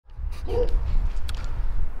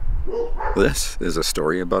This is a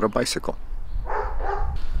story about a bicycle.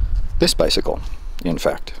 This bicycle, in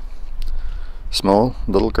fact, small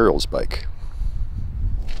little girl's bike.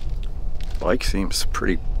 Bike seems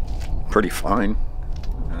pretty fine.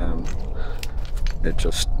 It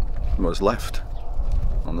just was left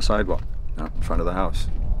on the sidewalk out in front of the house.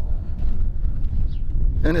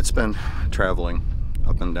 And it's been traveling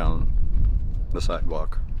up and down the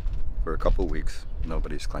sidewalk for a couple weeks.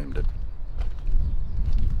 Nobody's claimed it.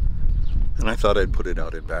 And I thought I'd put it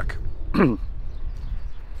out in back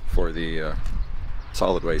for the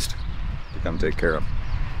solid waste to come take care of.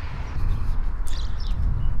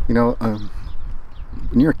 You know,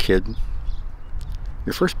 when you're a kid,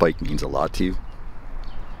 your first bike means a lot to you.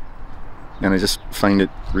 And I just find it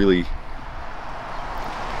really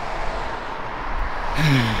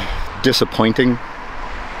disappointing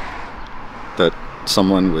that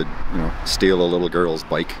someone would, you know, steal a little girl's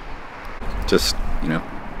bike. Just, you know,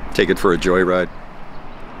 take it for a joyride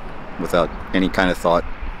without any kind of thought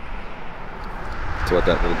to what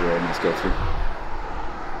that little girl must go through.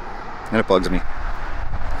 And it bugs me.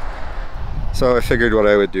 So I figured what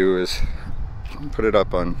I would do is put it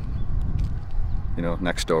up on, you know,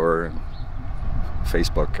 Nextdoor and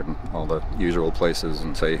Facebook and all the usual places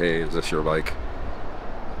and say, hey, is this your bike?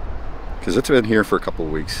 Because it's been here for a couple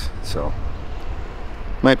of weeks, so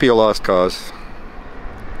might be a lost cause.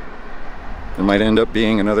 It might end up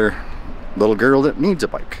being another little girl that needs a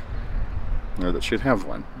bike, or that should have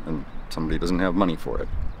one, and somebody doesn't have money for it.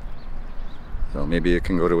 So maybe it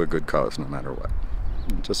can go to a good cause no matter what.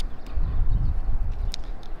 I'm just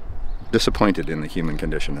disappointed in the human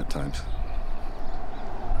condition at times.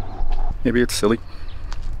 Maybe it's silly.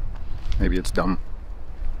 Maybe it's dumb.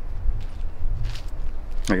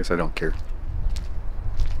 I guess I don't care.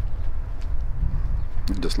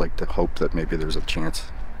 I just like to hope that maybe there's a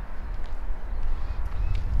chance.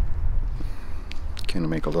 Can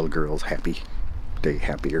make a little girl's day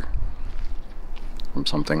happier from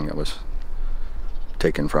something that was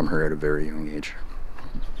taken from her at a very young age.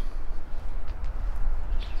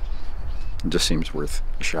 It just seems worth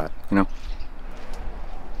a shot, you know?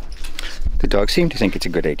 The dogs seem to think it's a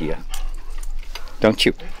good idea. Don't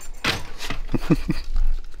you?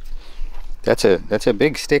 That's a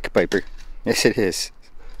big stick, Piper. Yes, it is.